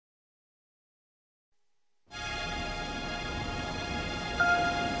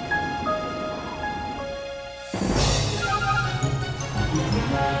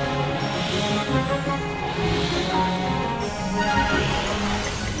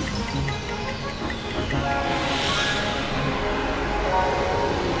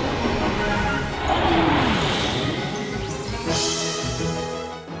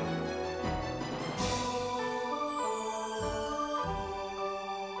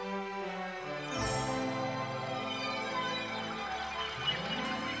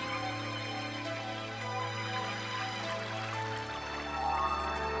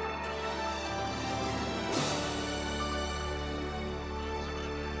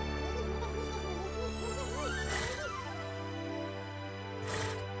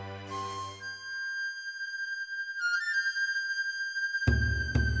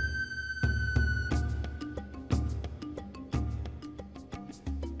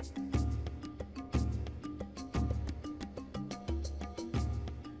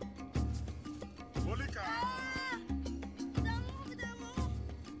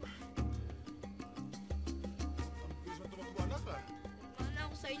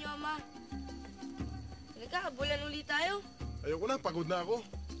inyo, Ama. Halika, kabulan ulit tayo. Ayoko na, pagod na ako.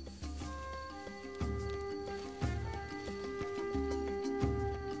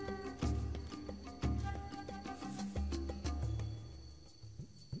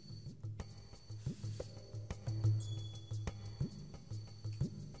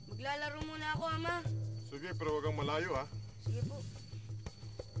 Maglalaro muna ako, Ama. Sige, pero wag kang malayo, ha? Sige po.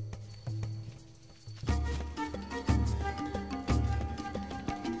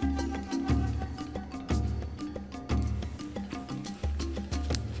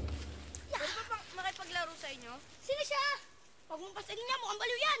 Pwede ba makipaglaro sa inyo? Sino siya? Huwag mong pasalin niya, mukhang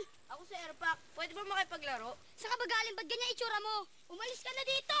baliw yan! Ako si Erpak. Pwede ba makipaglaro? Saan ka ba galing? Ba't ganyan itsura mo? Umalis ka na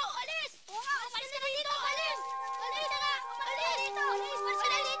dito! Alis! Oo nga, umalis ka na dito! Alis! Alis ka na! Umalis ka dito! Umalis ka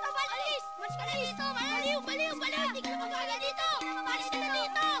na dito! Alis! Umalis ka na dito! Baliw! Baliw! Baliw! Di ka na babagay dito! Alis ka na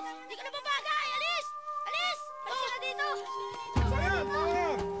dito! Di ka na babagay! Alis! Alis! Alis ka na dito! Ayan!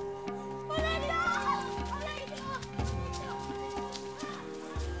 Ayan! Wala dito! Wala dito!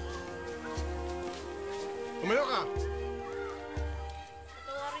 Tumayo ka!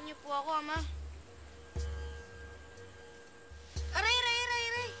 Patawarin niyo po ako, Ama. Aray, aray, aray,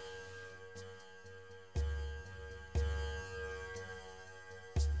 aray!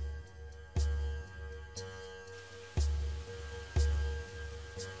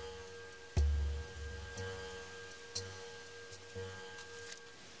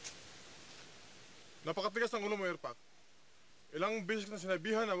 Napakatigas ng ulo mo, Erpak. Ilang beses na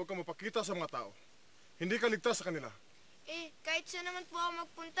sinabihan na huwag kang mapakita sa mga tao. Hindi ka ligtas sa kanila. Eh, kahit saan naman po ako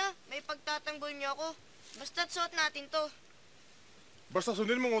magpunta, may pagtatanggol niyo ako. Basta't suot natin to. Basta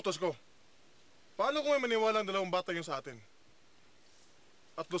sundin mo ang utos ko. Paano kung may maniwala ang dalawang bata yung sa atin?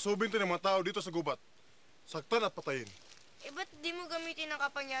 At lusubin to ng mga tao dito sa gubat. Saktan at patayin. Eh, ba't di mo gamitin ang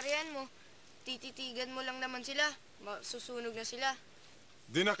kapangyarihan mo? Tititigan mo lang naman sila. Masusunog na sila.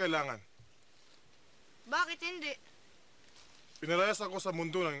 Di na kailangan. Bakit hindi? Pinarayas ako sa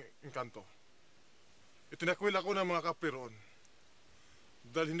mundo ng engkanto. Itinakwil ako ng mga kapre roon.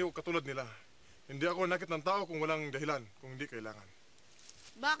 Dahil hindi ko katulad nila. Hindi ako nakit ng tao kung walang dahilan, kung hindi kailangan.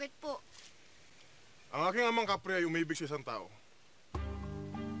 Bakit po? Ang aking amang kapre ay umibig sa isang tao.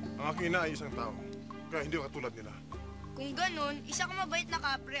 Ang aking ina ay isang tao. Kaya hindi ko katulad nila. Kung ganun, isang mabait na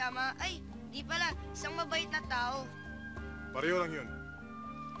kapre, Ama. Ay, di pala, isang mabait na tao. Pareho lang yun.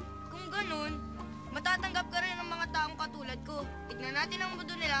 Kung ganun, matatanggap ka rin ng mga taong katulad ko. Tignan natin ang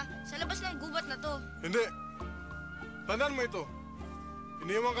mundo nila sa labas ng gubat na to. Hindi! Tandaan mo ito.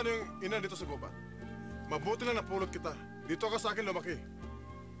 Iniwan ka na yung ina dito sa gubat. Mabuti lang napulot kita. Dito ka sa akin lumaki.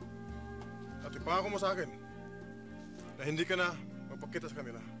 At ipangako mo sa akin na hindi ka na magpakita sa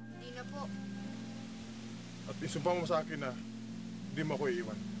kanila. Hindi na po. At isumpa mo sa akin na hindi mo ako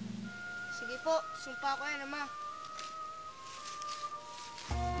iiwan. Sige po, sumpa ko yan, Ama.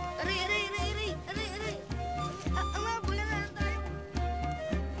 Aray, aray, aray, aray, aray, aray. Ama, bulan na lang tayo.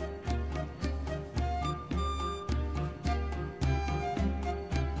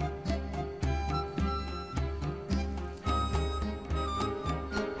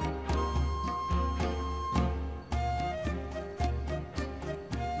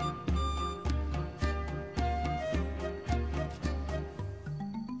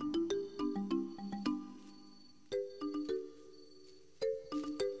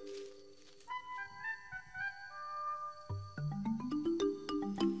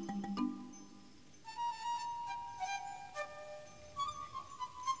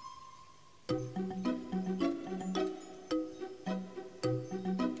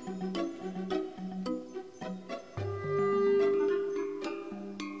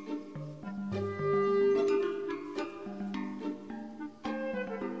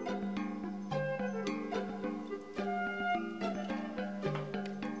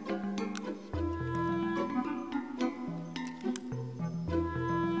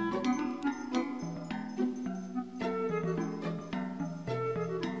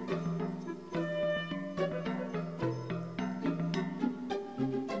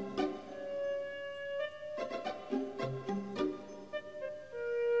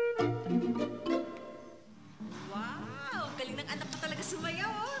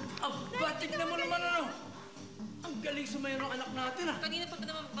 Tignan mo naman ano. Ang galing sumayo ng anak natin ah. Kanina pa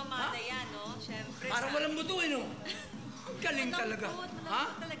naman pamana yan, no? Siyempre. Parang walang buto eh, no? Ang galing talaga. Ha?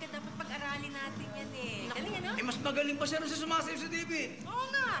 Talaga dapat pag-aralin natin yan eh. Galing ano? Eh mas magaling pa siya rin sa sumasayo sa TV. Oo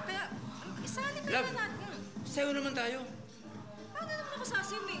nga. Kaya, isali ka naman natin. Sayo naman tayo. Paano naman ako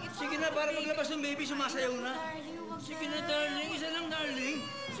sasayo eh? Sige na, para paglabas ng baby, sumasayaw na. Sige na, darling. Isa lang, darling.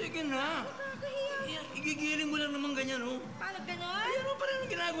 Sige na. Igigiling mo lang naman ganyan, oh. Paano ganon? Ayan, oh, parang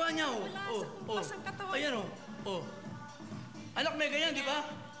ginagawa niya, oh. Wala, Oh, sa katawan. Ayan, oh. Oh. Anak may ganyan, di ba?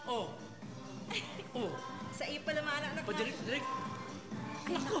 Oh. Oh. Sa iyo pala mga anak na. Direk.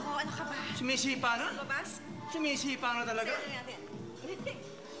 Anak ko, anak ka ba? Sumisipa na? Babas? Sumisipa na talaga?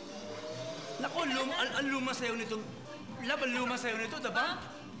 Naku, ang luma sa'yo nito. Lab, ang luma sa'yo nito, diba?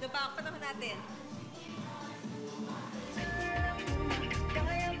 Diba? Panahon natin.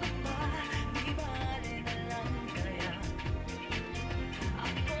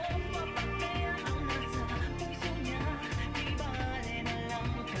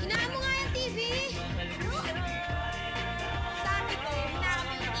 Hinaan mo nga yung TV! Ano? Sabi ko, hinaan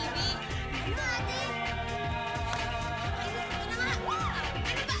mo yung TV. Ano, ate? Ano nga?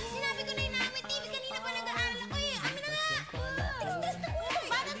 Ano ba? Sinabi ko na hinaan mo yung TV. Kanina pa nag-aaral ako eh. Amin na nga! Tigas-tigas na po itong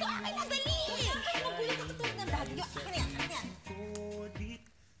bata to. Akin na dali eh. Magulit na katulad ng lahat. Akin yan, akin yan.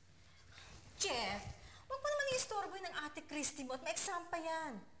 Jeff, huwag mo naman i-istorbo ng ate Christy mo at may exam pa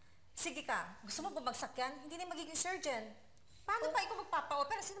yan. Sige ka, gusto mo bumagsak yan? Hindi na magiging surgeon. Paano pa ikaw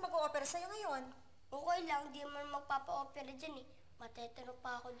magpapa-opera? Sino mag-o-opera sa'yo ngayon? Okay lang, di naman magpapa-opera dyan eh. Matetano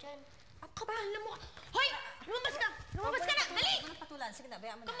pa ako dyan. At kapal na mo. Hoy! Lumabas ka! Lumabas ka na! Dali! Huwag mo na patulan. Sige na,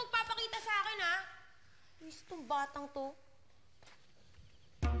 bayaan mo Kung na. magpapakita sa akin ha? Miss itong batang to.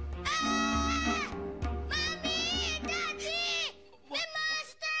 Mommy! Daddy! May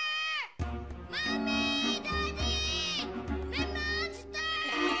monster! Mommy! Daddy! May monster!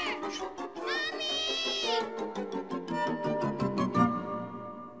 Mommy!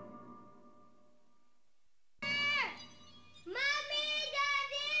 Mommy!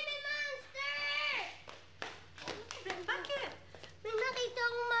 Daddy! May monster! Bakit? May nakita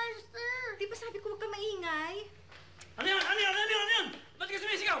akong monster! Di ba sabi ko huwag ka maingay? Ano yan? Ano yan? Ano yan? Ano yan? Ba't ka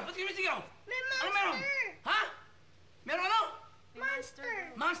sumisigaw? Ba't ka sumisigaw? May Ano meron? monster! Ha? Meron ano? Monster!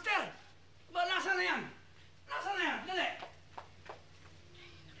 Monster! Ba, nasaan na yan? Nasaan na yan? Dali!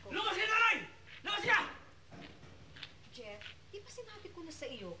 Lumas ka, nanay! Lumas ka! Jeff, di ba sinabi ko na sa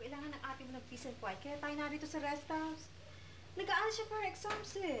iyo, kailangan ng ate mo ng peace and quiet, kaya tayo narito sa rest house. Nag-aaral siya for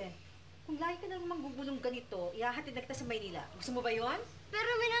exams eh. Kung lagi ka nang manggugulong ganito, ihahatid na kita sa Maynila. Gusto mo ba yon? Pero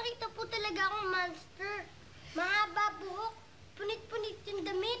may nakita po talaga akong monster. Mahaba buhok. Punit-punit yung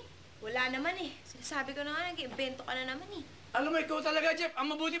damit. Wala naman eh. Sinasabi ko na nga, nag-iimbento ka na naman eh. Alam mo, ikaw talaga, Jeff.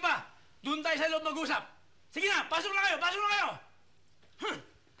 Ang mabuti pa. Doon tayo sa loob mag-usap. Sige na, pasok na kayo! Pasok na kayo! Huh.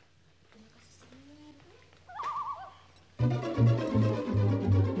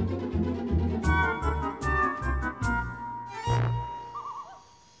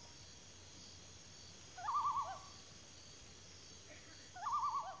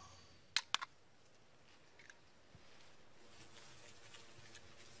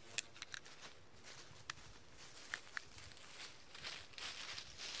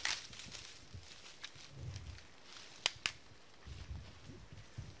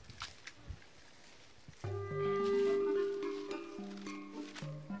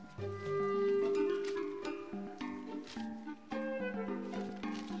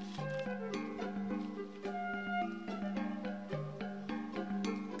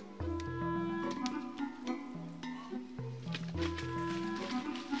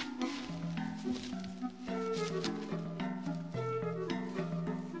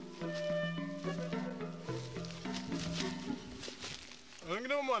 Anong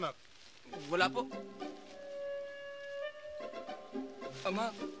ginawa mo, anak? Wala po.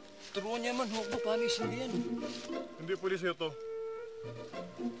 Ama, turuan niya man, huwag mo paano isindihan. Hindi pulis to.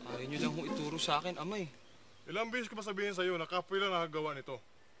 Ayaw niyo lang hong ituro sa akin, ama eh. Ilang beses ko pa sabihin sa'yo na kapoy lang nakagawa nito.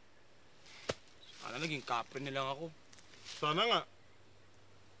 Sana naging kapre na lang ako. Sana nga.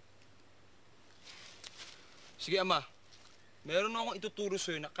 Sige, ama. Meron akong ituturo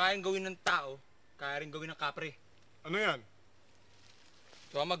sa'yo na kayang gawin ng tao, kaya rin gawin ng kapre. Ano yan?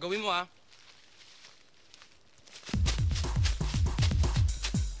 So, ama, gawin mo, ha?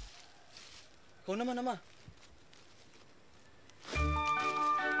 Ikaw naman, ama.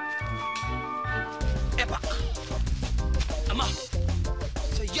 Erpak! Ama!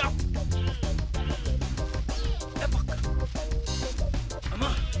 Sayaw! Erpak! Ama!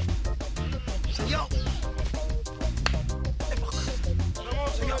 Sayaw! Erpak! Ano mo,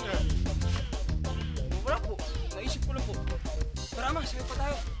 sayaw niya? Wala po. Naisip ko lang po. Tara, ama, sayaw pa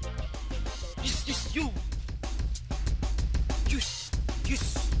tayo. Yes, you! Yes, you! Yes,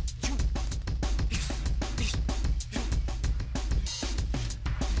 you!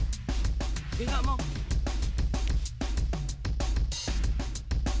 Sige nga, ama.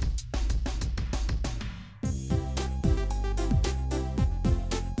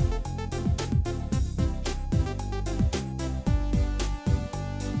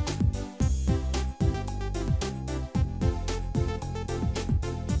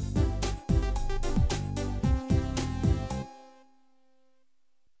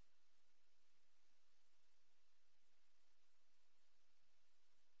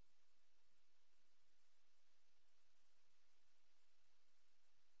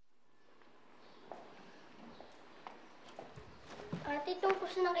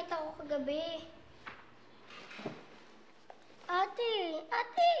 ghost na nakita ko kagabi. Ate!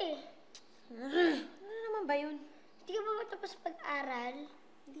 Ate! Ano naman ba yun? Hindi ka ba matapos pag-aral?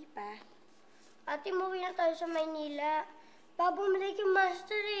 Hindi pa. Ate, umuwi na tayo sa Maynila. Babumalik yung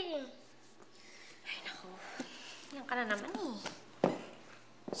master eh. Ay, naku. Yan ka na naman eh.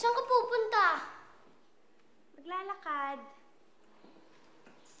 Saan ka pupunta? Maglalakad.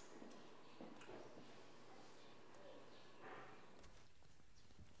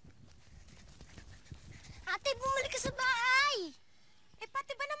 Ate, bumalik ka sa bahay! Eh,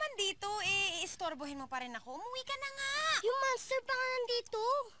 pati ba naman dito, istorbohin mo pa rin ako? Umuwi ka na nga! Yung monster pa nga nandito.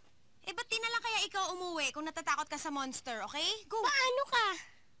 Eh, ba't di na lang kaya ikaw umuwi kung natatakot ka sa monster, okay? Go! Paano ka?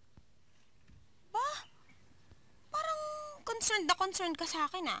 Ba? Parang concerned ka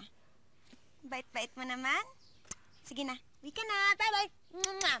sa akin, ah. Bait-bait mo naman. Sige na, uwi ka na. Bye-bye!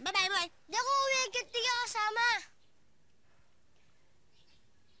 Bye-bye! Di ako uwi agad, di ka kasama.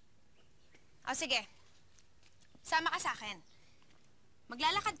 O, sige. Sama ka sa akin.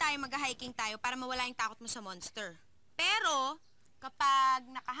 Maglalakad tayo, mag-hiking tayo para mawala yung takot mo sa monster. Pero, kapag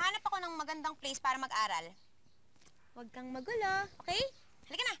nakahanap ako ng magandang place para mag-aral, huwag kang magulo, okay?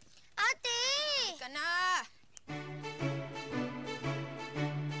 Halika na! Ate! Halika na!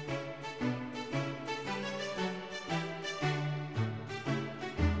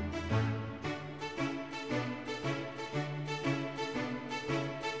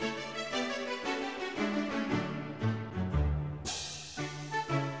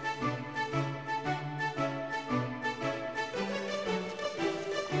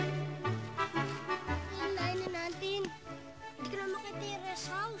 Hintayin na natin. Hindi ko na makita yung rest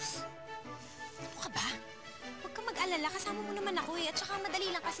house. Ano ka ba? Huwag kang mag-alala, kasama mo naman ako eh. At saka madali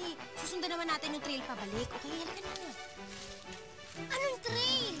lang kasi susundan naman natin yung trail pabalik. Okay, halika na. Anong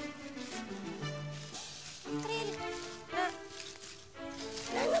trail? Trail na...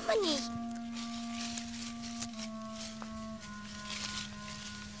 Wala naman eh.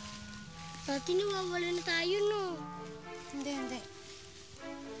 Dati nawawala na tayo, no? Hindi.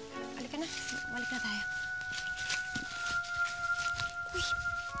 Halika na. Balik na tayo. Uy!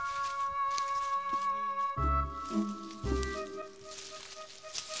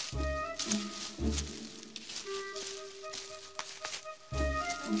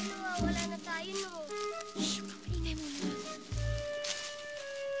 Nawawala na tayo, no? Shh! Maingay muna.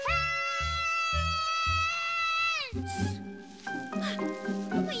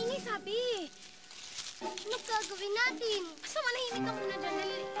 Ano maingay sabi? Anong gagawin natin? Basta manahimik ka muna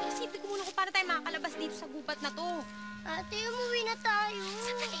dyan. Isipin ko muna kung paano tayo makakalabas dito sa gubat na to. Ate, umuwi na tayo.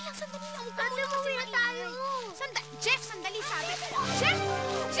 Sandali lang. Ate, umuwi na tayo. Jeff, sandali sabi. Jeff!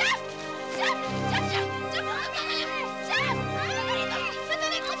 Jeff! Jeff! Jeff! Jeff! Jeff! Ano ka kaya? Jeff! Ano ka rito?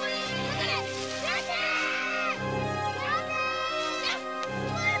 Sandali ko mo. Sandali! Jeff! Jeff!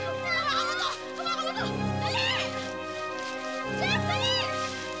 Hawakan mo to! Hawakan mo to! Dali! Jeff, dali!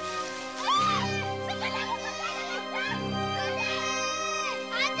 Ah! Sandali ako! Sandali! Jeff! Dali!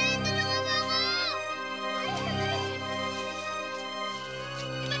 Ate, tulungan mo ako! Ay, sandali!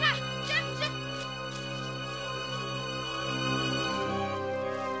 Ito na! Jeff! Jeff!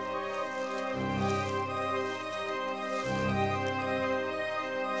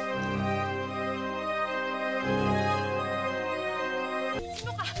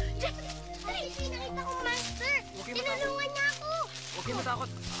 Sino ka? Jeff! Dali, nakita kong master. Huwag kayo matakot. Tinulungan niya ako. Huwag kayo matakot.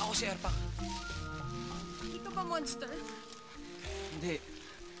 Ako si Erpak. Hindi ka ba monster? Hindi.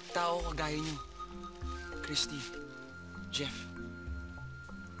 Tao kagaya niyo. Christy. Jeff.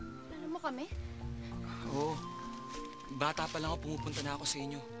 Alam mo kami? Oo. Bata pa lang ako, pumupunta na ako sa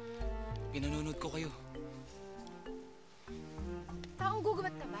inyo. Pinanonood ko kayo. Taong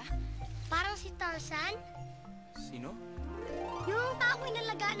gugubat ka ba? Parang si Tarzan. Sino? Yung taong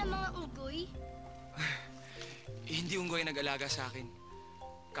inalagaan ng mga unggoy. Hindi unggoy nag-alaga sa akin.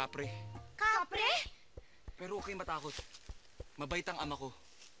 Kapre. Kapre? Pero huwag kayong matakot. Mabait ang ama ko.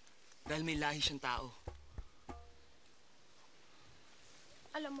 Dahil may lahi siyang tao.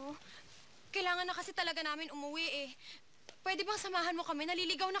 Alam mo, kailangan na kasi talaga namin umuwi eh. Pwede bang samahan mo kami?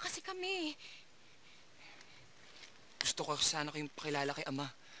 Naliligaw na kasi kami. Gusto ko sana kayong pakilala kay ama.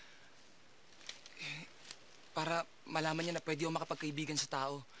 Para malaman niya na pwede ako makapagkaibigan sa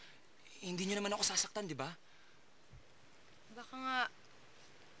tao. Hindi niyo naman ako sasaktan, di ba? Baka nga,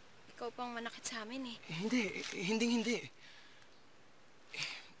 ikaw pang manakit sa amin eh. Hindi.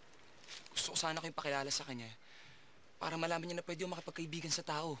 Gusto ko sana kayong pakilala sa kanya. Para malaman niya na pwede ako makapagkaibigan sa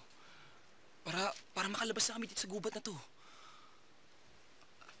tao. Para makalabas na kami dito sa gubat na to.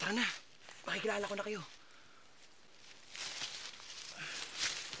 Tara na, makikilala ko na kayo.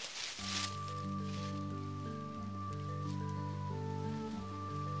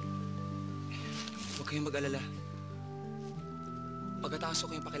 Huwag kayong mag-alala. Pagkatapos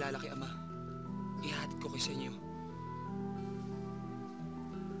ko kayong pakilala kay Ama, ihatid ko kayo sa inyo.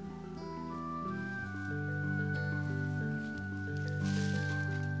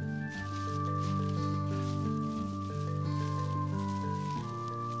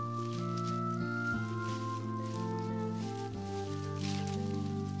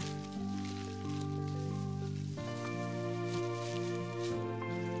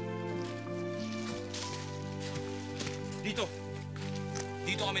 Dito!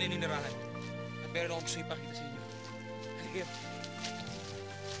 Dito kami naninirahan. At meron akong gusto ipakita sa inyo. Halika kayo.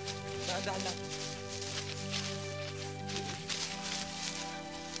 Dahan-dahan lang.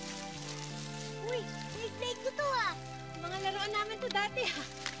 Uy, play ko to ah. Mga laruan namin to dati ha.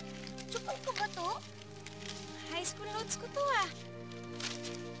 Tsukol ko ba to? High school notes ko to ah.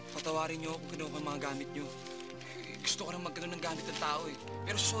 Patawarin niyo kung kinuha ko ang mga gamit niyo. Gusto ko rin magkaroon ng gamit ng tao eh.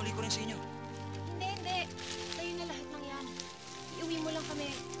 Pero susuli ko rin sa inyo. Hindi. Sa'yo na lahat ng yan. Iuwi mo lang kami,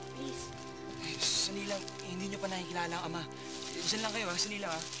 please. Eh, sandali lang. Hindi niyo pa nakikilala ang Ama. Diyan lang kayo ha. Sandali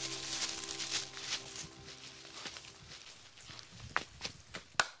lang ha.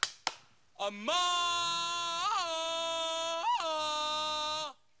 Ama!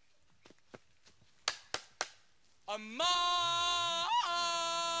 Ama!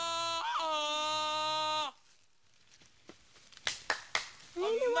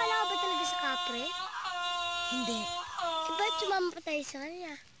 Naniniwala ka ba talaga sa kapre? Hindi. Ba't sumama pa tayo sa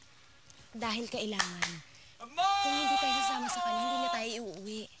kanya? Dahil kailangan. Ama! Kung hindi tayo sasama sa kanya, hindi na tayo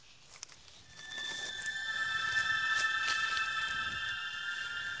iuwi.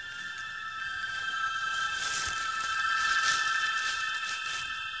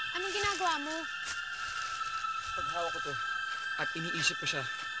 Anong ginagawa mo? Paghawak ko to at iniisip ko siya,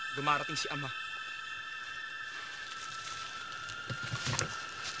 dumarating si Ama.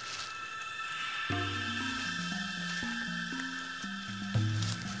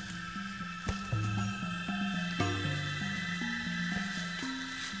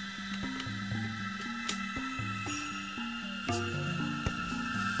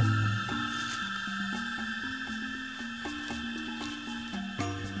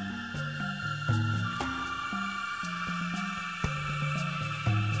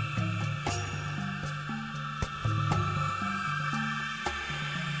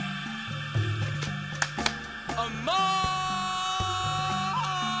 Ama!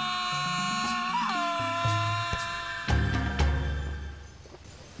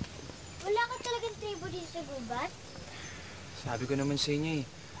 Wala ka talagang tribo dito sa gubat? Sabi ko naman sa inyo eh,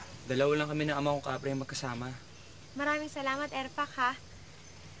 dalawa lang kami ng ama kong kapre magkasama. Maraming salamat, Erpak, ha?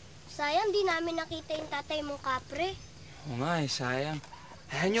 Sayang, di namin nakita yung tatay mong kapre. Oo nga eh, sayang.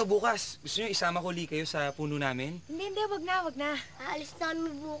 Hayaan nyo bukas. Gusto nyo isama ko kayo sa puno namin? Hindi, wag na. Aalis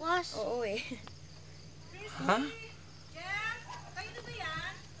namin bukas. Oo eh. Ha?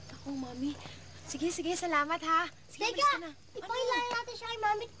 Ako, Mami. Sige, salamat ha. Sige, Teka, malis ka na. ipakilala natin siya kay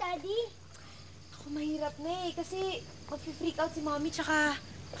Mami at Daddy. Ako mahirap na eh, kasi mag-freak out si Mami, tsaka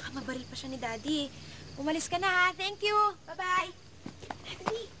baka mabaril pa siya ni Daddy. Umalis ka na ha. Thank you. Bye-bye.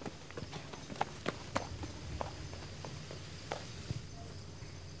 Daddy.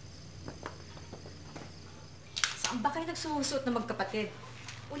 Saan ba kayo nagsusuot na magkapatid?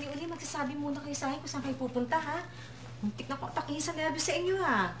 Uli-uli magsasabi muna kayo sa akin kung saan kayo pupunta, ha? Muntik na ko atakihin sa nervyo sa inyo,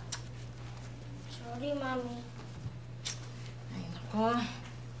 ha? Sorry, Mami. Ay, nako.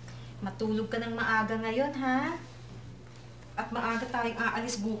 Matulog ka ng maaga ngayon, ha? At maaga tayong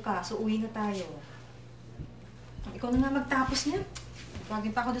aalis bukas, so uwi na tayo. Ikaw na nga magtapos niya.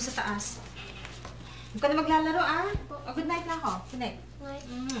 Tawagin pa ako doon sa taas. Huwag ka na maglalaro, ah. Oh, good night na ako. Good night. Night.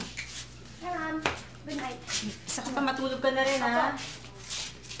 Hi, Ma'am. Good night. Isa ka pa matulog ka na rin, ha?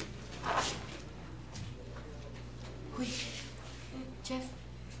 Uy, Jeff,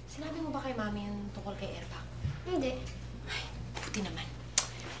 sinabi mo ba kay Mami yung tungkol kay Erpak? Hindi. Ay, buti naman.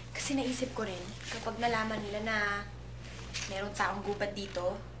 Kasi naisip ko rin, kapag nalaman nila na meron taong gubat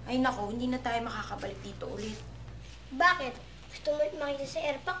dito, ay nako, hindi na tayo makakabalik dito ulit. Bakit? Gusto mo makita si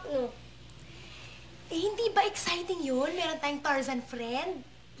Erpak, no? Eh, hindi ba exciting yun? Meron tayong Tarzan friend?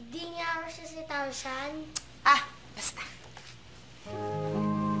 Hindi nga ako siya si Tarzan. Ah, basta.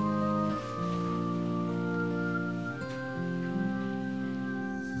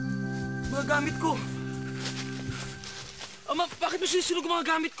 Mga gamit ko! Ama, bakit mo sinusunog ang mga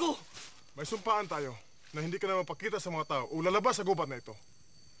gamit ko? May sumpaan tayo na hindi ka na mapakita sa mga tao o lalabas sa gubat na ito.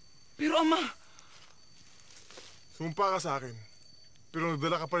 Pero Ama, Sumpa ka sa akin, pero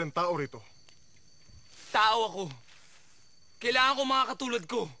nagdala ka pa rin tao rito. tao ako. Kailangan ko mga katulad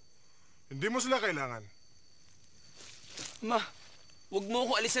ko. Hindi mo sila kailangan. Ma, huwag mo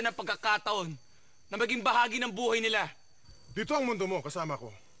ko alisan ng pagkakataon na maging bahagi ng buhay nila. Dito ang mundo mo, kasama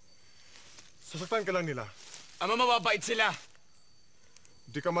ko. Sasaktan ka lang nila. Ama, mababait sila.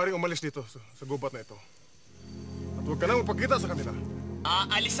 Di ka maring umalis dito sa gubat na ito. At huwag ka nang magpagkita sa kanila.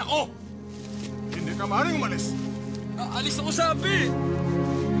 Aalis ako! Hindi ka maring umalis. Aalis ako, sabi!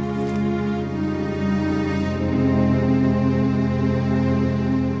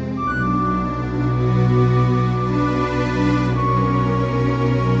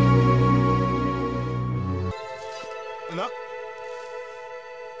 Anak?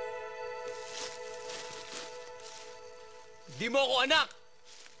 Di mo ako anak!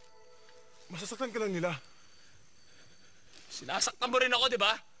 Masasaktan ka lang nila. Sinasaktan mo rin ako, di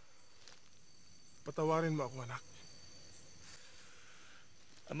ba? Patawarin mo ako, anak.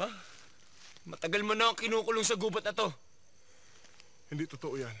 Ama, matagal mo na ang kinukulong sa gubat na to. Hindi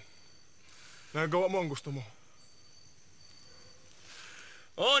totoo yan. Nagagawa mo ang gusto mo.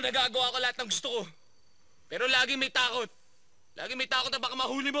 Oo, nagagawa ko lahat ng gusto ko. Pero lagi may takot. Lagi may takot na baka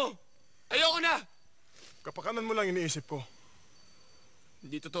mahuli mo. Ayoko na! Kapakanan mo lang iniisip ko.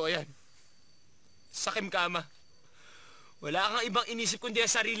 Hindi totoo yan. Sakim ka, Ama. Wala kang ibang inisip kundi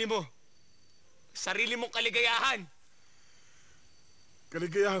ang sarili mo. Sarili mong kaligayahan.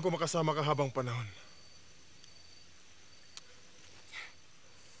 Kaligayahan ko makasama ka habang panahon.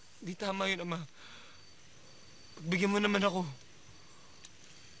 Di tama yun, Ama. Pagbigyan mo naman ako.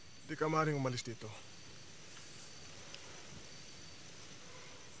 Di ka maring umalis dito.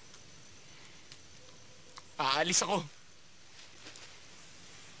 Aalis ako.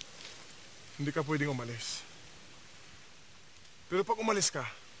 Hindi ka pwedeng umalis. Pero pag umalis ka,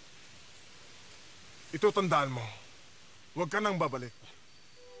 ito tandaan mo, huwag ka nang babalik.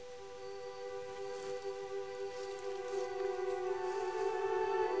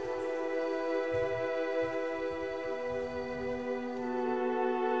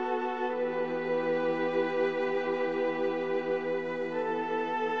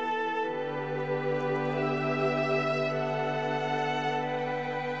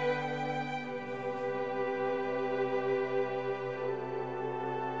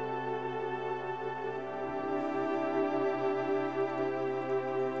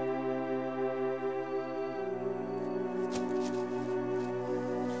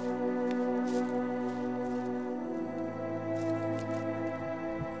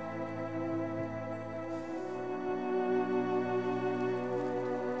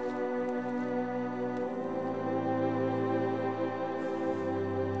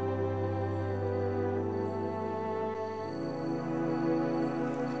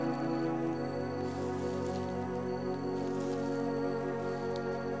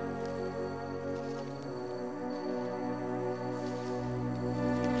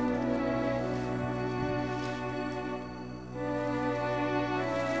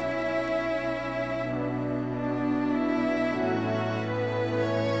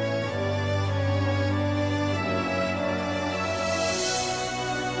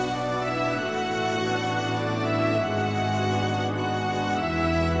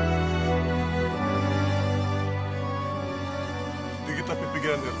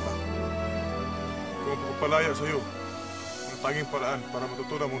 Pipigilan, Erpak. Kung pagpapalaya sa'yo, ang tanging paraan para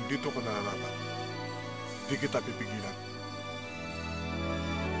matutunan mong dito ka nararapat. Di kita pipigilan.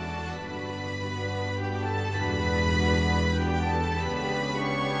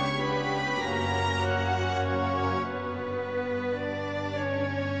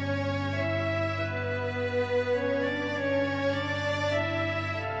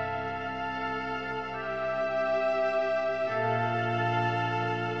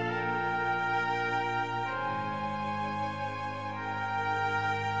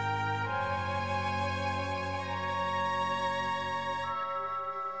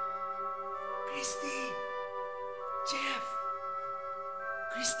 Christy! Jeff!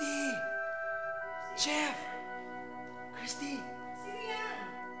 Christy! Jeff! Christy! Sino yan?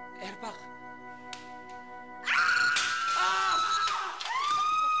 Erpak!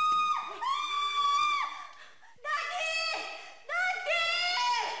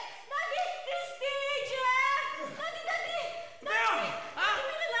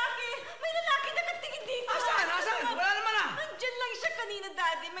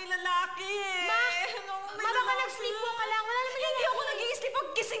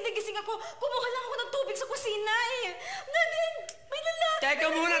 Kumuha lang ako ng tubig sa kusina eh. Daddy, may lalaki.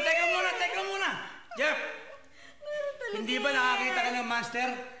 Teka muna. Jeff, hindi ba nakakita ka ng monster?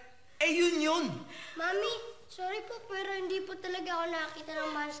 Eh, yun. Mami, sorry po pero hindi po talaga ako nakakita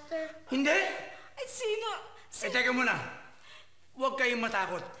ng monster. Hindi? Ay, sino? Teka muna. Huwag kayong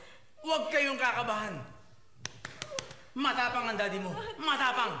matakot. Huwag kayong kakabahan. Matapang ang daddy mo.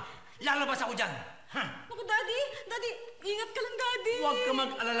 Matapang. Lalabas ako dyan. Naku, Daddy! Daddy, ingat ka lang, Daddy! Huwag ka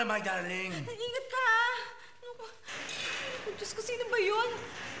mag-alala, my darling. Ingat ka, ha? Naku, Diyos ko, sino ba yun?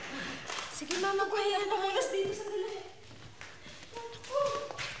 Sige, Mama, Kaya pamunas dito sa dali. Naku.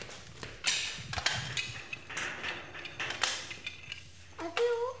 Ate,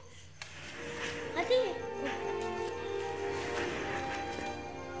 oh. Ate.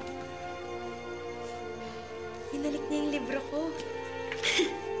 Binalik niya yung libro ko.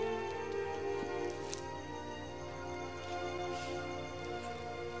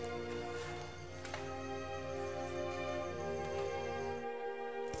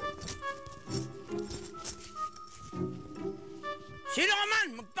 Sino ka man?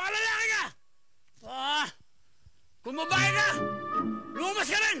 Magpakalalaki ka! Kung babae ka, lumas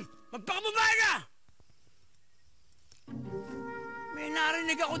ka rin! Magpakababae ka! May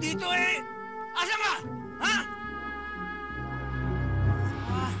narinig ako dito eh! Asa ka? Ha?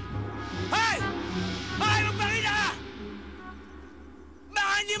 Hoy! Hoy! Magpakita ka!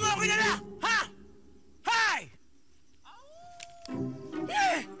 Baka hindi mo ako kilala! Ha? Hoy!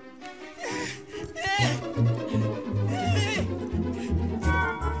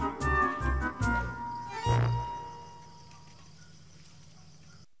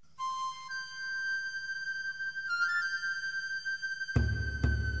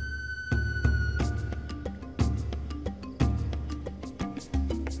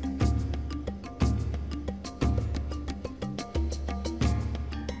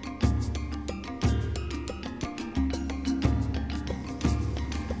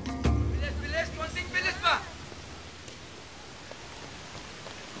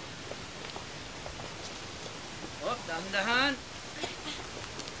 Dahan-dahan.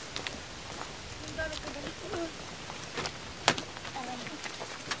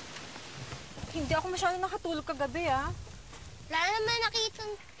 Hindi ako masyadong nakatulog kagabi, ha? Wala naman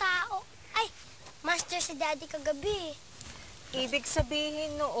nakitang tao. Ay, master si Daddy kagabi. Ibig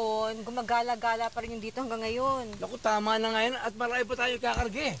sabihin noon, gumagala-gala pa rin yung dito hanggang ngayon. Naku, tama na ngayon at marami pa tayo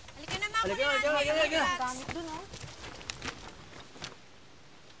kakarge. Halika na, Mama. Halika. Gamit dun, ha?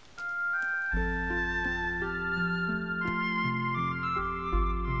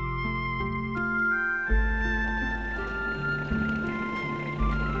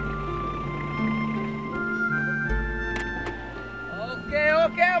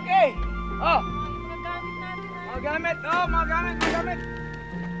 Okay. Oh, Mga gamit natin, ha? mga gamit.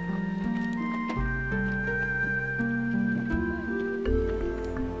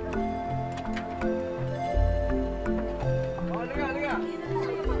 Oh,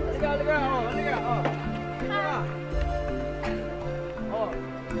 halika. Halika. Oh.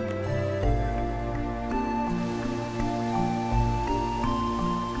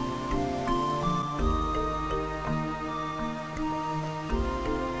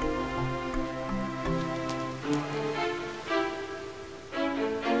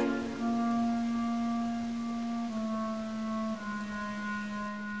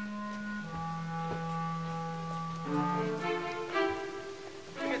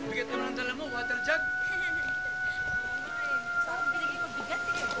 Bigat naman ang dala mo, water jug. Saan binigay ko bigat,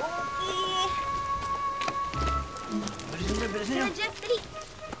 eh? Bilisan nyo. Jeff, dali.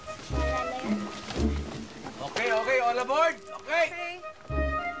 Wala na yan. Okay, all aboard. Okay.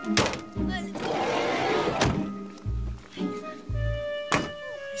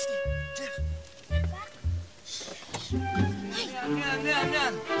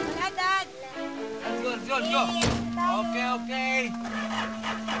 Yan. Wala, Dad. Let's go. Okay.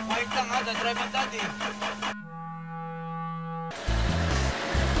 Wait lang ha, drive ang daddy.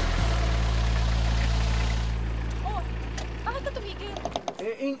 Oh, bakit ka tumigil?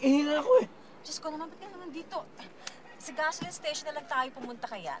 Ihina ako eh. Diyos ko naman, ba't ka naman dito? Sa gasoline station na lang tayo pumunta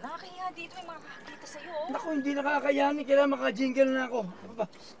kaya. Nakakahiya dito, may mga kakakita sa'yo. Oh. Naku, hindi nakakayanin. Kailangan maka-jingle na ako.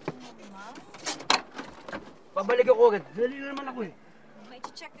 Pabalik ako agad. Dali na naman ako eh. May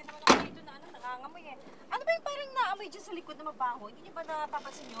check din naman ako dito na nangangamoy eh. Ano ba yung parang naamoy dyan sa likod na mabaho? Hindi niyo ba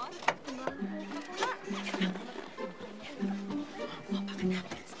napapansin yun? Naku nga.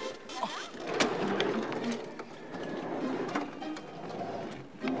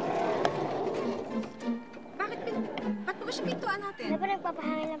 Ba't ba siya pintuan natin? Dapat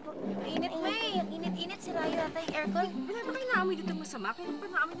nagpapahangin lang po. Init mo eh. Ang init-init. Sirayo nata yung aircon. Wala ba kayo naamoy dito masama? Kaya pa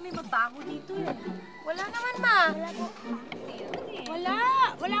naamoy na may mabaho dito eh. Wala naman, Ma. Wala po.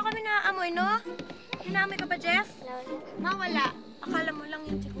 Wala kami naaamoy, no? Hinaamoy ka ba, Jeff? Wala. Ma, wala. Akala mo lang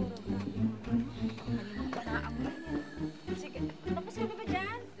yun siguro. Sige, tapos ka na ba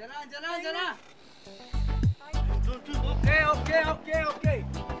dyan? Diyan na. Okay.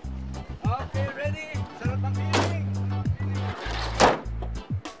 Okay, ready? Sarap ang feeling.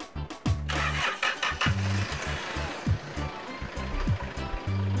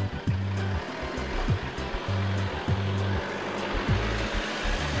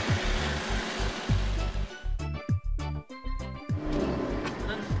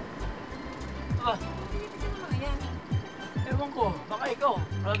 Ah, Bibigyan mo mga yan. ewan ko. Baka ikaw.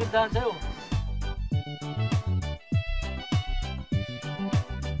 Malagandahan sa'yo.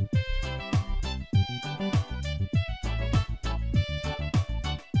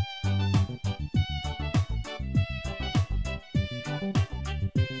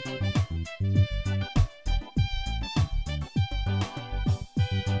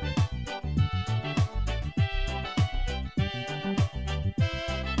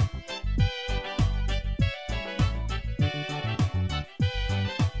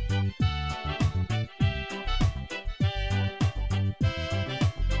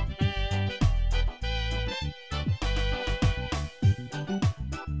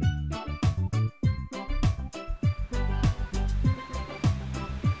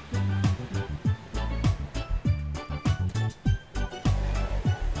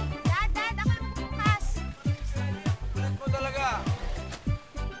 Dad, ako yung bukas. Kulit mo talaga.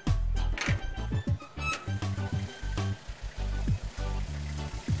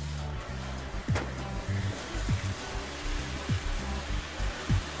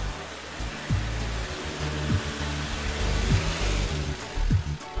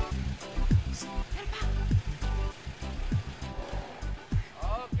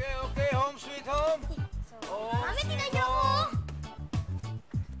 Okay, home sweet home. Mami, tingnan niyo ako!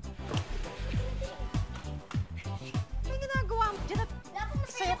 Ano yung ginagawa mo dyan? Wala akong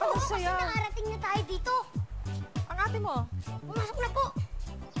masaya Saya ka po ng kasi saya. nakarating na tayo dito. Ang ate mo, Pumasok na po.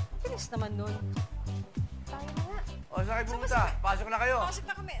 bilis naman nun. Tayo na nga. O, saan kayo pumunta? Pasok na kayo. Pasok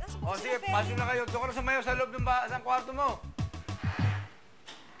na kami. Nasa O, bukas sige, na, Feli. pasok na kayo. Doon ka na sumayo sa loob ng kwarto mo.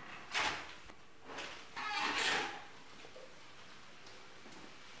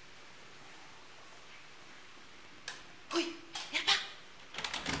 Hoy, Erpak!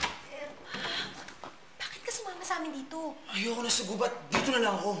 Bakit ka sumama sa amin dito? Ayoko na sa gubat. Dito na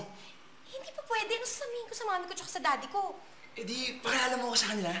lang ako. Hindi pa pwede. Ano sasabihin ko sa mami ko tsaka sa daddy ko? Eh di, pakialam mo ako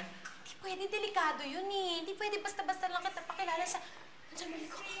sa kanila. Hindi pwede. Delikado yun eh. Hindi pwede basta-basta lang kita pakilala sa... Andiyan, mali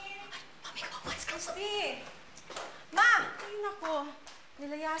ko. Ay, mami ko, what's going on? Steve! Ma! Ay, nako.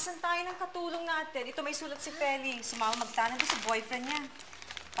 Nilayasan tayo ng katulong natin. Ito may sulat si Feli. Sumama magtanan doon sa boyfriend niya.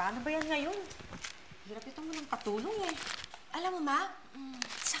 Paano ba yan ngayon? Hirap ito mo ng katulong eh. Alam mo, Ma,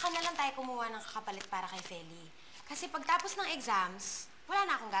 saka na lang tayo kumuha ng kakapalit para kay Feli. Kasi pagtapos ng exams, wala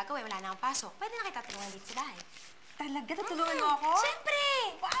na akong gagawin, wala na akong pasok. Pwede na kita tulungan dito sa bahay. Talaga? Tutulungan mo ako? Siyempre!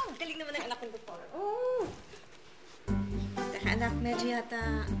 Wow! Galing naman ng anak kong doktor. Oh! Teka anak, medyo yata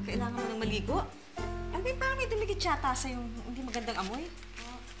kailangan mo ng maligo. Ano ba parang may dumikit yata sa yung hindi magandang amoy?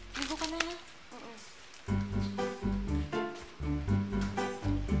 Ligo ka na.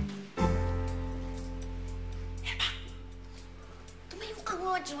 Tumayo ka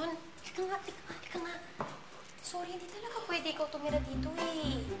nga, John. Halika nga. Sorry, hindi talaga pwede ikaw tumira dito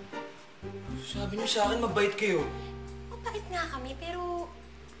eh. Sabi niyo sa akin, mabait kayo. Mabait nga kami, pero...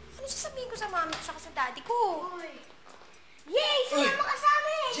 Ano sasabihin ko sa mami ko sa daddy ko? Yay! Sumama ka sa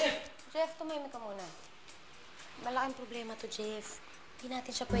amin! Jeff! Jeff, tumahimik ka muna. Malaking problema to, Jeff. Hindi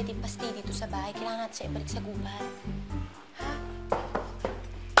natin siya pwede pasti dito sa bahay. Kailangan natin siya ibalik sa gubat. Ha?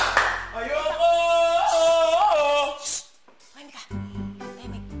 Ayoko! Tumahimik ka.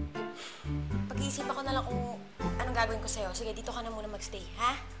 Tumahimik. Pag-iisipan ko na lang kung anong gagawin ko sa'yo. Sige, dito ka na muna magstay,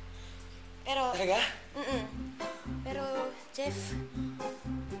 ha? Pero... Talaga? Pero, Jeff...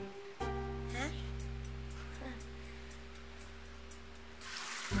 Ha?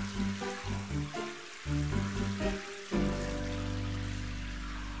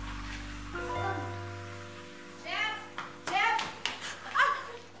 Jeff! Jeff! Ah!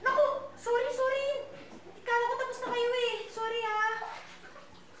 Naku! Sorry! Kala ko tapos na kayo eh. Sorry ha.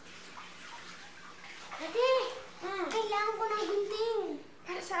 Ate, kailangan ko ng gunting.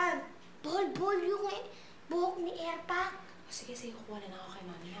 Para saan? Bol yung buhok ni Erpak. Sige, kukuha na ako kay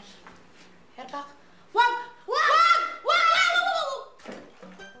mami ha. Erpak. Wag! Wag! Wag!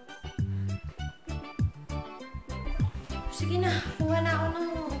 Sige na, kuha na ako ng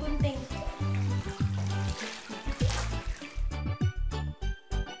gunting.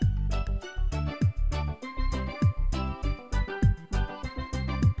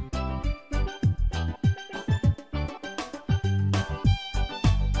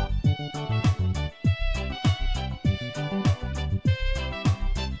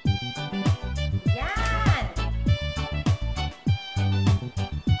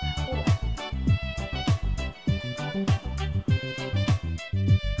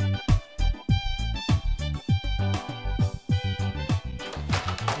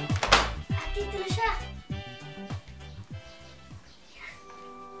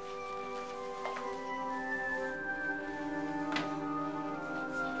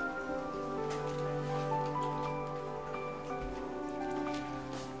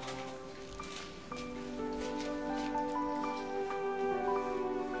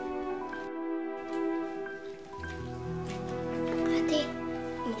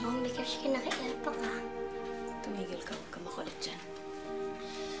 Crush ka na kay Erpak, ha? Tumigil ka, huwag ka makulit dyan.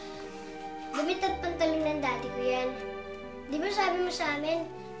 Damit at pantalon ng daddy ko yan. Di ba sabi mo sa amin,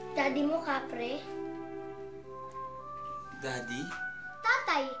 daddy mo kapre? Daddy?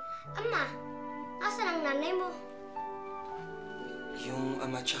 Tatay, ama, asan ang nanay mo? Yung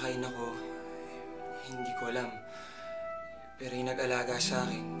ama tsaka ina ko, hindi ko alam. Pero yung nag-alaga sa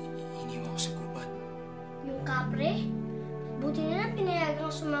akin, iniwan ko sa gubat. Yung kapre? Buti na lang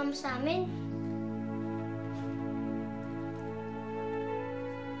pinayagang sumama sa amin.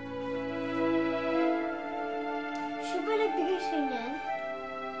 Siya ba nagbigay sa niyan?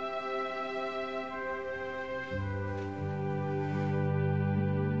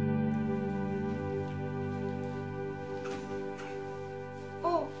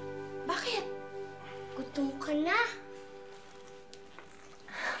 Oh, bakit? Gutom ka na.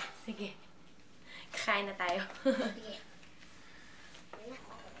 Sige. Kakain na tayo. Sige.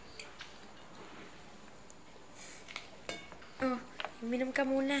 Oh, uminom ka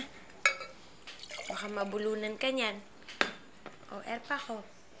muna. Baka mabulunan ka niyan. Oh, Erpak ko.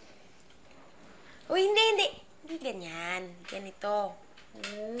 Oh, hindi. Hindi ganyan. Ganito.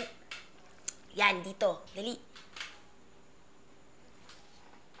 Yan, dito. Dali.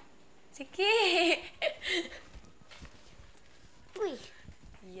 Sige. Uy,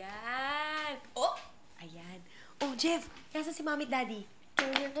 Yan. Oh, ayan. Oh, Jeff, nasa si Mami at Daddy?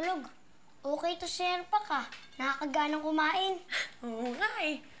 tulog na tulog. Okay to si Erpak, ha? Nakakaganang kumain. Oo nga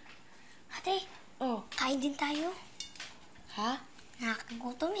eh. Ate, Oh, kain din tayo. ha?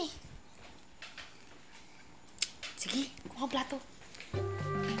 Nakakagutom eh. Sige, kuha ang plato.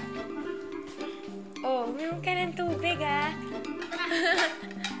 Oh, uminom ka ng tubig, ha?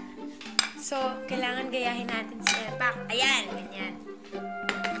 So, kailangan gayahin natin si Erpak. Ayan, ganyan.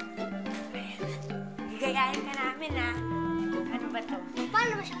 Ayan. Gayahin ka namin, ha? Ano ba to?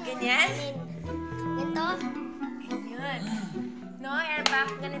 Paano ba siya Ganyan? kumain? Ganito? Ganyan. No, Erpak,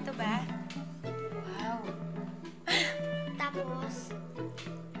 ganito ba? Wow. Tapos,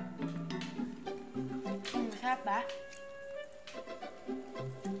 Masarap ba?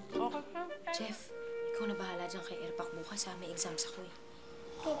 Okay pa. Jeff, ikaw na bahala dyan kay Erpak bukas, ha? May exams ako, eh.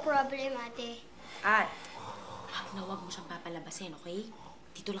 no problem, ate. At, huwag mo siyang papalabasin, okay?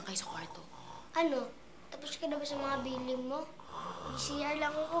 Dito lang kayo sa kwarto. Ano? Tapos ka na ba sa mga billing mo? PCR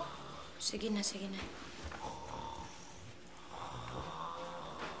lang ako. Sige na, sige na.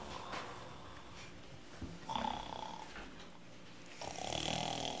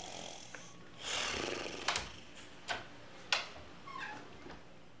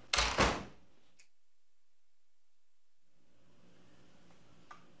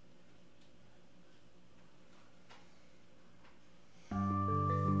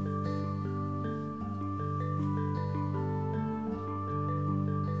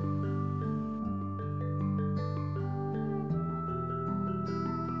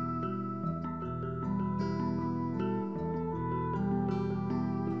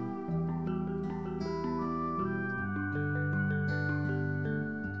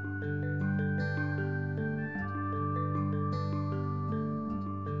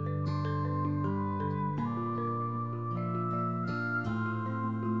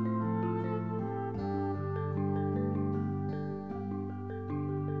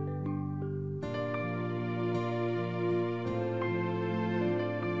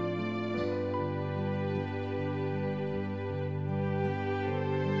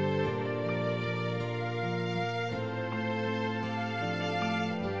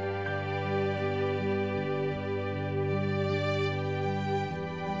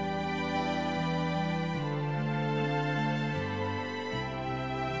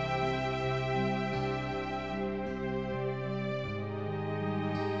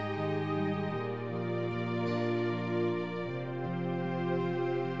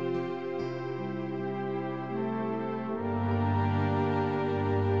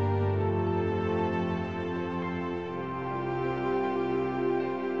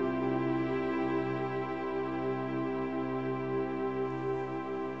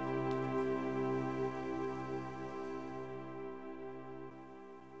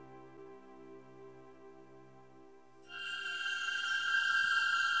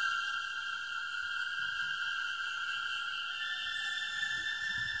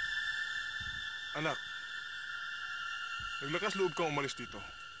 Anak, naglakas loob kang umalis dito.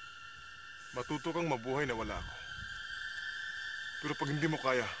 Matuto kang mabuhay na wala ako. Pero pag hindi mo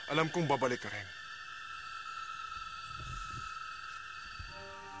kaya, alam kong babalik ka rin.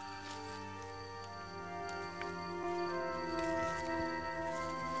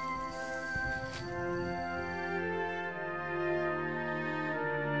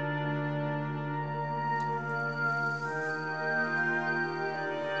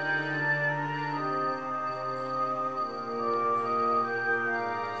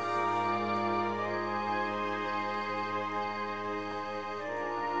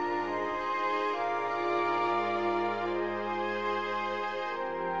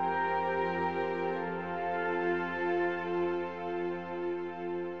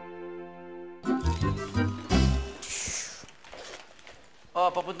 Oh,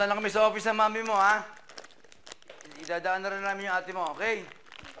 papunta lang kami sa office ng mami mo, ha? Idadaan na rin namin yung ate mo, okay?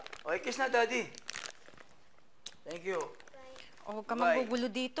 Okay, kiss na, Daddy. Thank you. O, huwag ka Bye. manggugulo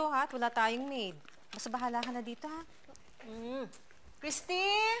dito, ha? At wala tayong maid. Basta bahala ka na dito, ha? Christy?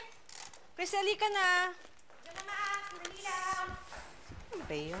 Christy, halika na. Diyan na, Max. Dali lang. Ano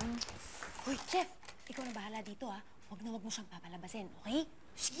ba yun? Hoy, Jeff! Ikaw na bahala dito, ha? Huwag na huwag mo siyang papalabasin, okay?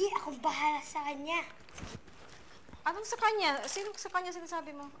 Sige, akong bahala sa kanya. Anong sa kanya? Sino sa kanya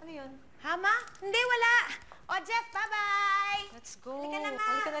sinasabi mo? Ano yun? Hama? Hindi, wala. O, Jeff, bye-bye. Let's go. Halika na, Ma.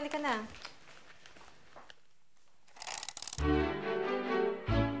 Halika na, halika na.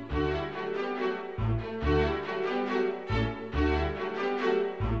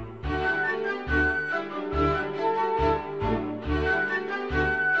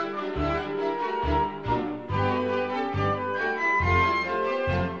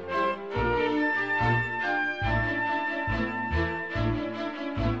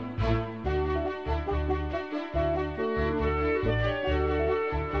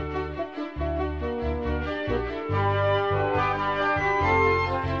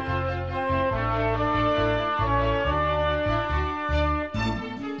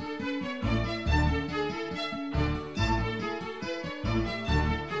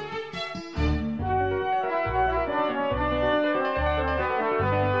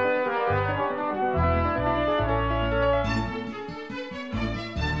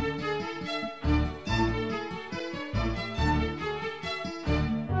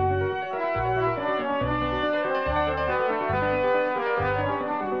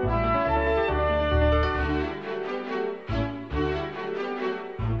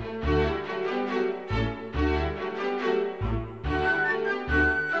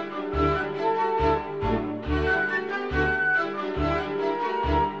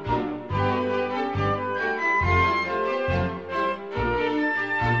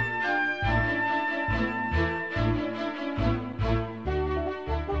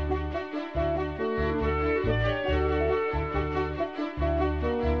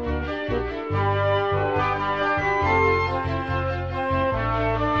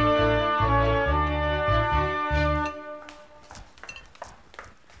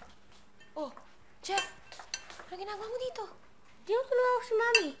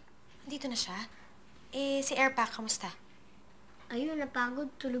 Dito na siya? Eh, si Erpak, kamusta? Ayun, napagod.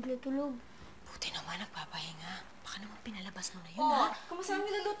 Tulog na tulog. Buti naman, nagpapahinga. Baka naman pinalabas mo na yun, Oh, ha? kumusta ang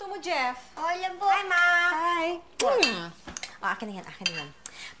niluluto mo, Jeff? Okay lang po. Hi, Ma! Hi. Akin na yan, akin na yan.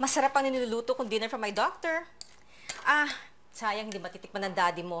 Masarap ang niluluto kong dinner from my doctor. Sayang hindi matitikman ng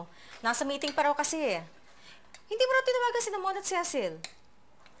daddy mo. Nasa meeting pa raw kasi eh. Hindi mo raw tinawagan si Namon at si Cecil.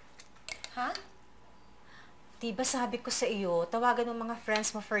 Ha? Diba sabi ko sa iyo, tawagan ng mga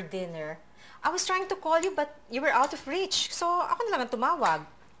friends mo for dinner. I was trying to call you but you were out of reach. So, ako na lang ang tumawag.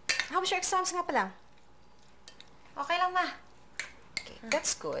 How was your exams nga pala? Okay lang, Ma. Okay,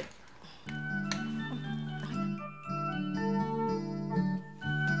 that's good.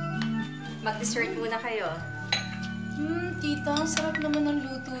 Mag-dessert muna kayo. Tita, ang sarap naman ng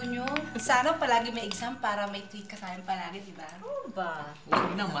luto nyo. Sana palagi may exam para may treat ka sa akin palagi, di ba? Oo ba?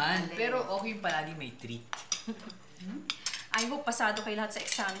 Huwag naman, pero okay palagi may treat. I hope pasado kayo lahat sa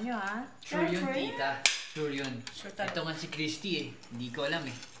exam nyo, ha? Sure yun, tita. Sure yun. Sure talaga. Ito nga si Christy eh. Hindi ko alam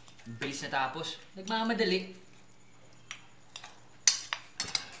eh. Ang bilis natapos. Nagmamadali.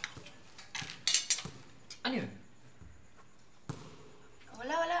 Ano yun?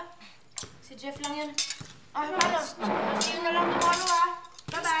 Wala. Si Jeff lang yun. Paano? See you na lang tomorrow, ha?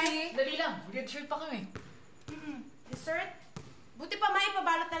 Bye-bye. Dali lang. Mag-shirt pa kami. Dessert? Buti pa, May,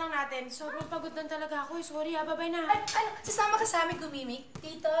 pabalot na lang natin. Sobrang pagod lang talaga ako. Sorry, ha? Bye-bye na. Sasama ka sa amin gumimik?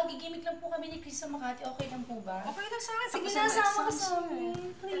 Tita, gigimik lang po kami ni Chris sa Makati. Okay lang po ba? Okay lang sa akin. Sige Tapos na, ang sama ka exams sa nyo, amin.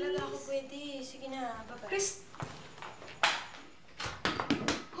 eh. Talaga ako pwede. Sige na, bye-bye. Chris,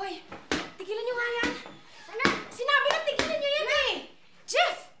 Hoy, tigilan nyo nga yan. Ano? Sinabi na tigilan nyo yan eh.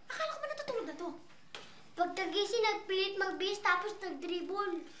 Jeff! Akala ko ba natutulog na to? Pagtagising, nagpilit magbihis tapos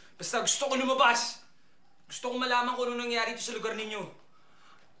nagdribble. Basta gusto ko lumabas. Gusto kong malaman kung ano nangyari dito sa lugar ninyo.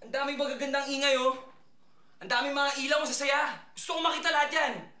 Ang daming magagandang ingay, oh. Ang daming mga ilaw masasaya. Gusto kong makita lahat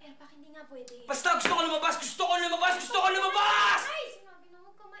yan. Erpak, hindi nga pwede. Basta gusto ko lumabas! Gusto ko lumabas! Gusto ko lumabas! Ay, sinabi na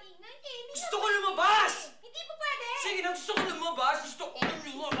huwag ka maingay eh. Hindi Gusto ko lumabas! Hindi po pwede! Sige na, gusto ko lumabas! Gusto ko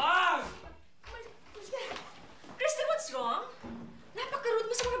lumabas! Christy, what's wrong? Napaka-rude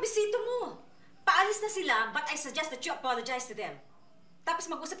mo sa mga bisito mo. Paalis na sila, but I suggest that you apologize to them. Tapos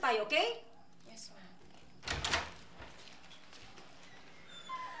mag-usap tayo, okay? Yes, ma'am.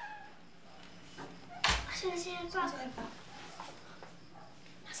 Asan si Erpak?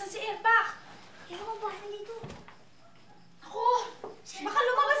 Nasaan si Erpak? Ewan ko ba dito? Ako! Baka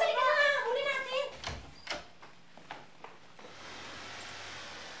lumabas! Halika na nga! Huli natin!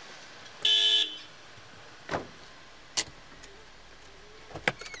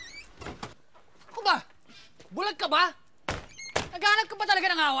 Ako ba? Bulag ka ba? Naghahanap ka ba talaga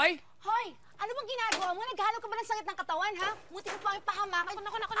ng away? Hoy! Ano bang ginagawa mo? Naghanap ka ba ng sakit ng katawan, ha? Muti ko pa ipahamak.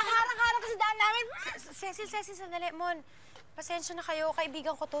 Harang-harang ka sa daan namin. Cecil, sandali. Mon, pasensya na kayo.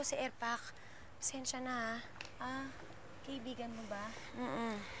 Kaibigan ko to, si Erpak. Pasensya na, ha? Kaibigan mo ba?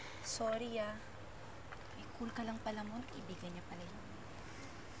 Sorry, Ay, cool ka lang pala mo. Kaibigan niya pala yun.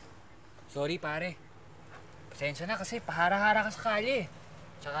 Sorry, pare. Pasensya na kasi pahara-hara ka sa kalye.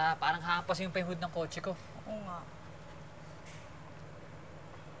 Tsaka parang hapas yung pahihod ng kotse ko. Oo nga.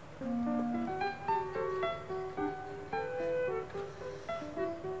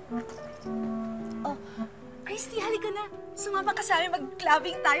 Oh, Christy, halika na. Sumama ka sa amin,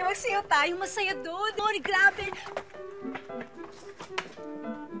 mag-clubbing tayo, magsayaw tayo. Masaya doon. Grabe.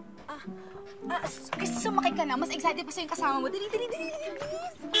 Christy, sumakay ka na. Mas excited pa sa yung kasama mo. Dali, please.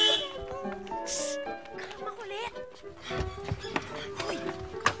 Shhh! Kalma kulit. Hoy,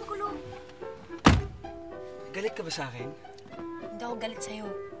 kapagulo. Galit ka ba sa akin? Hindi ako galit sa'yo.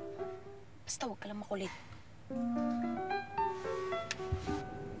 Basta huwag ka lang makulit.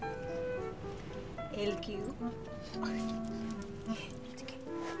 LQ. Sige.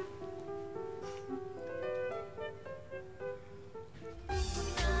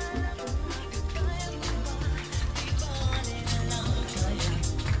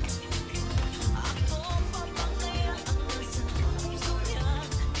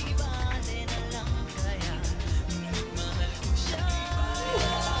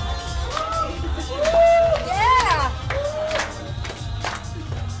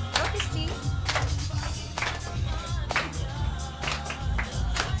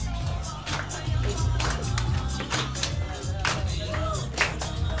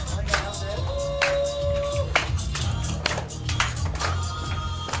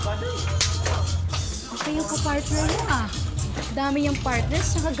 Okay yung partner mo, ah. Dami yung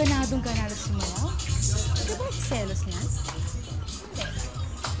partners, saka ganadong-ganado si Mao. Hindi ba selos niyan?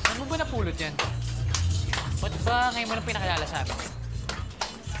 Ano mo ba napulot yan? Ba't ba ngayon mo nang pinakilala sa amin?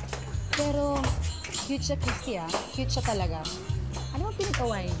 Pero, cute siya, Christy, ah. Cute siya talaga. Ano ang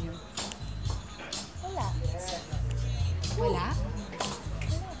pinag-awayan niyo? Wala. Wala?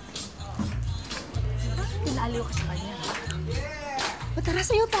 Bakit pinaliw ka sa kanya? O tara,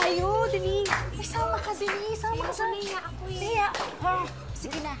 sayo tayo, Dali. Ay, sama ka, Dali. Sama ka sa... Sanay nga ako eh. Kaya,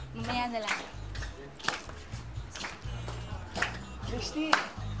 sige na. Mamaya na lang. Christy!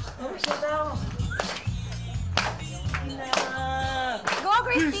 Siya daw! Go,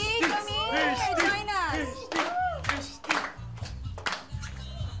 Christy! Come here! Join us!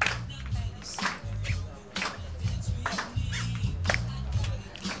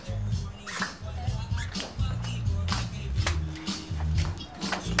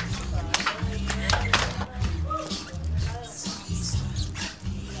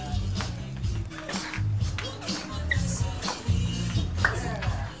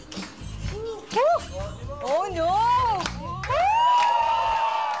 Oh, no!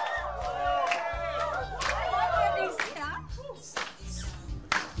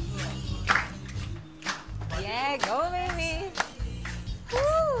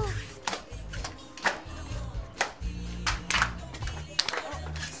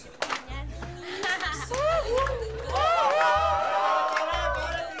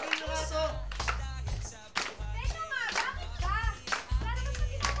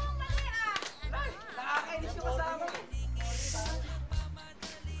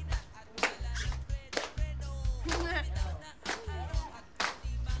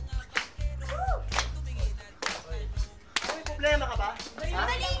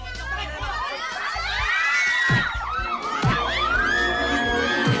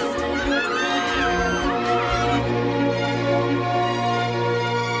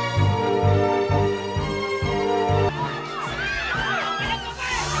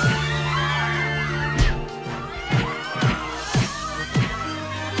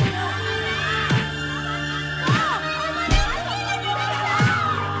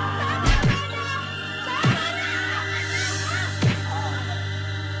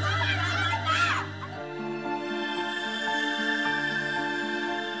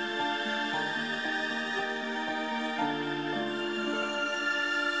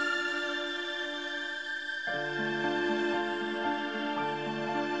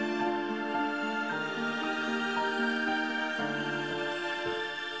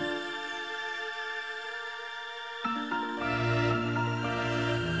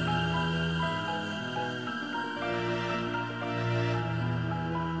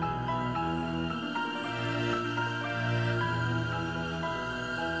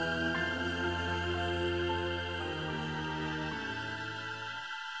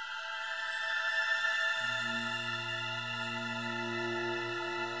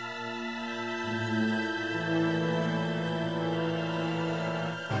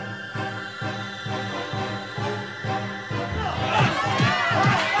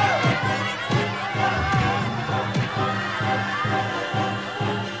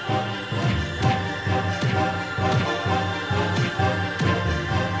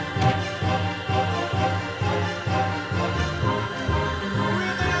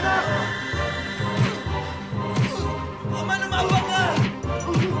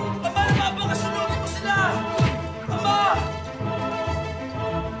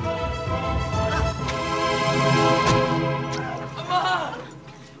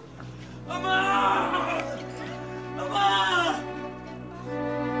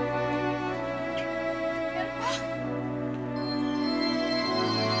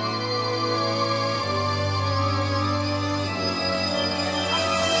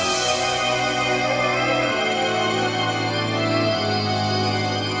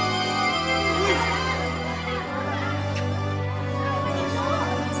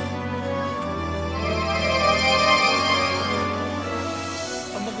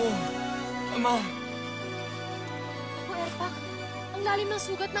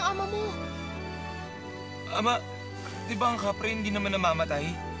 sugat ng ama mo. Ama, di ba ang kapre hindi naman namamatay?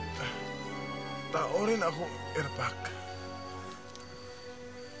 Tao rin ako, Erpak.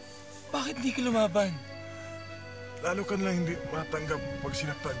 Bakit di ka lumaban? Lalo ka lang hindi matanggap pag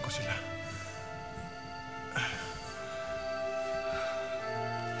sinaktan ko sila.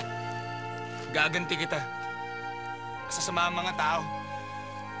 Gaganti kita. Masasama ang mga tao.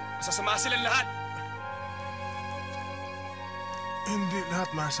 Masasama silang lahat. Hindi lahat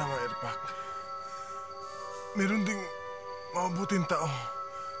masama, Erpak. Meron ding mabuting tao.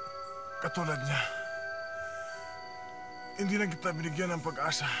 Katulad niya. Hindi lang kita binigyan ng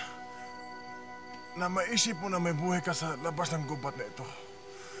pag-asa na maisip mo na may buhay ka sa labas ng gubat na ito.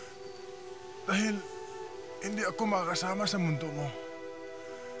 Dahil hindi ako makakasama sa mundo mo.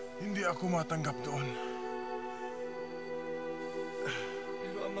 Hindi ako matanggap doon.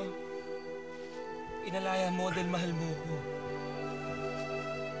 Pero Ama, inalaya mo dahil mahal mo ko.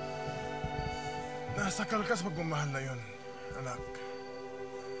 Nasa kalkas pagmamahal na yun, anak.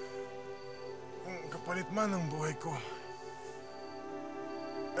 Kung kapalit man ang buhay ko,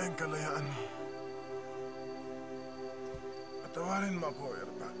 ay ang kalayaan mo. Patawarin mo ako,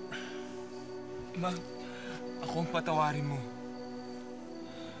 Erpak. Ma, ako ang patawarin mo.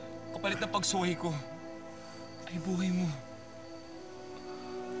 Kapalit ng pagsuhi ko ay buhay mo.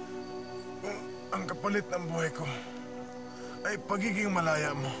 Kung ang kapalit ng buhay ko ay pagiging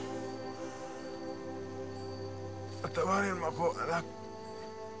malaya mo, patawarin mo ako, anak.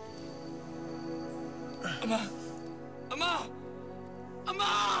 Ama! Ama! Ama!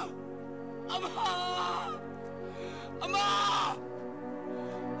 Ama! Ama!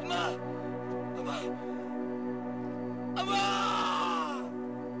 Ama! Ama! Ama!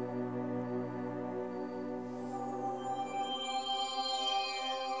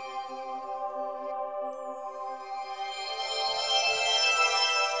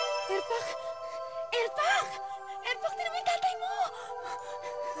 Erpak! Erpak! Erpak, tinan mo yung tatay mo!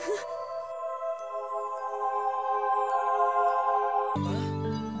 Ama?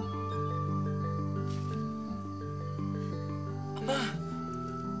 Ama?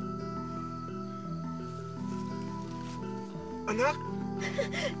 Anak?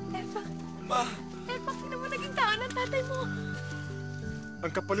 Erpak! Ma! Erpak, tinan mo naging tao ng tatay mo!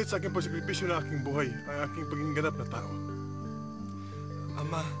 Ang kapalit sa aking pagsakripisyo ng aking buhay ay aking pagiging ganap na tao.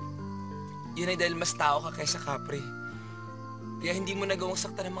 Ama, yun ay dahil mas tao ka kaysa kapre. Kaya hindi mo nagawang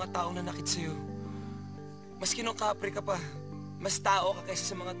sakta ng mga taong nanakit sa'yo. Maski nung kapre ka pa, mas tao ka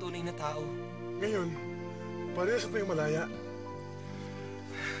kaysa sa mga tunay na tao. Ngayon, parehas na tayong malaya.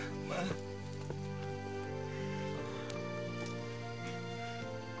 Ma,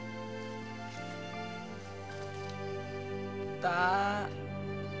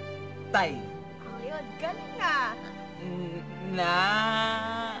 Tay. Ayun, galing na!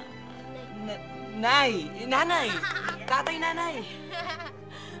 Nanay! Tatay, nanay!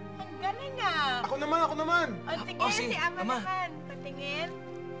 Ang galing ah! Ako naman! O sige, Oh, sige, si Ama Ama. naman. Patingin.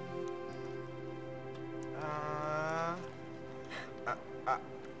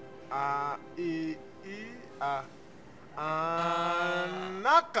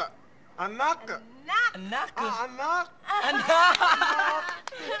 Anak! Anak! Anak!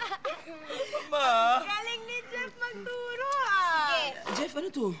 Ma! Galing ni Jeff magturo ah! Sige. Jeff, ano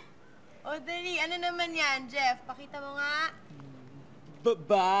to? O dali, ano naman yan, Jeff? Pakita mo nga.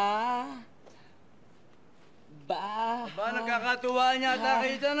 Ba, nagkakatuwa niya ata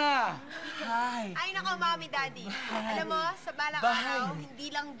kayo dyan ah. Ay, nako, Mami, Daddy. Alam mo, sa balang araw,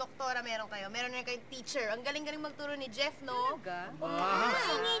 hindi lang doktora meron kayo. Meron na kayong teacher. Ang galing-galing magturo ni Jeff, no?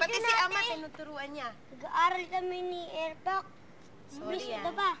 Pati si Ama, tinuturuan niya. Nag-aaral kami ni Erpak. Sorry,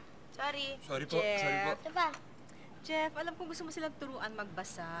 Ito ah. pa. Sorry. Sorry po, sorry po. Ito pa. Jeff, alam kong gusto mo silang turuan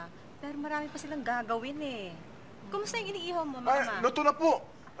magbasa, pero marami pa silang gagawin eh. Kumusta yung iniihaw mo, Ay, Mama? luto na po!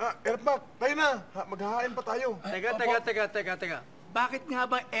 Erpak, tayo na! Maghahain pa tayo. Teka. Bakit nga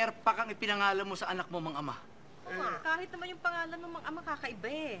ba Erpak ang ipinangalan mo sa anak mo, Mang Ama? Kahit naman yung pangalan ng mga ama kakaiba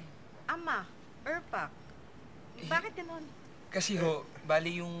eh. Ama, Erpak. Bakit ganun? Kasi ho,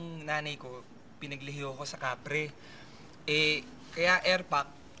 bali yung nanay ko, pinaglihiyo ko sa kapre. Kaya Erpak,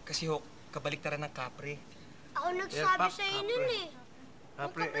 kasi ho, kabaliktaran ng kapre. Ako nagsabi Erpak, sa'yo kapre. nun eh. Huwag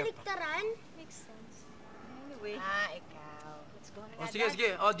Kapre, ka baliktaran. Makes sense. Anyway, Ikaw. let's go na. O sige.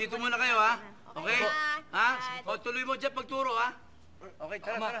 O, dito muna kayo ha. Okay? Ha? O, tuloy mo dyan pagturo ha. Okay,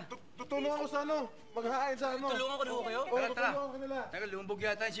 tara. Tutulong ako sa maghahain sa Tulungan ko na ho kayo? Oo, Tara. tutulungan ko nila. Teka, lumubog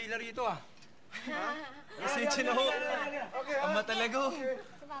yata yung sila rito ah. Pasensya na ho. Ama talaga ho.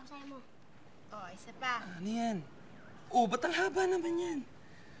 Ito pa, sa'yo mo. Oh, isa pa. Ano yan? Oh, ba't ang haba naman yan?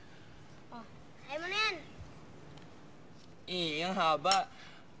 Sa'yo mo na yan. Ang haba.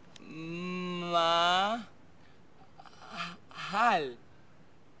 Mahal.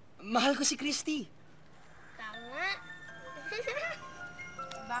 Mahal ko si Christy. Tama.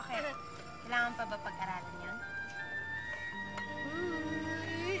 Bakit? Kailangan pa ba pag-aralan yan?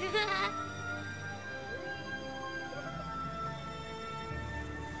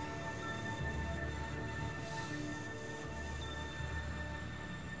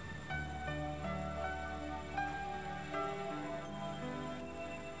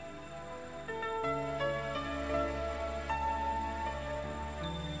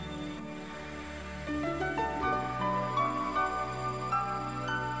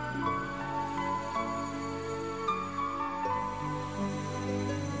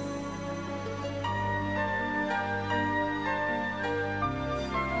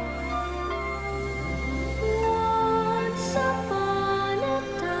 Once upon a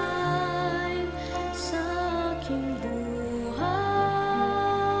time, sa aking buhay.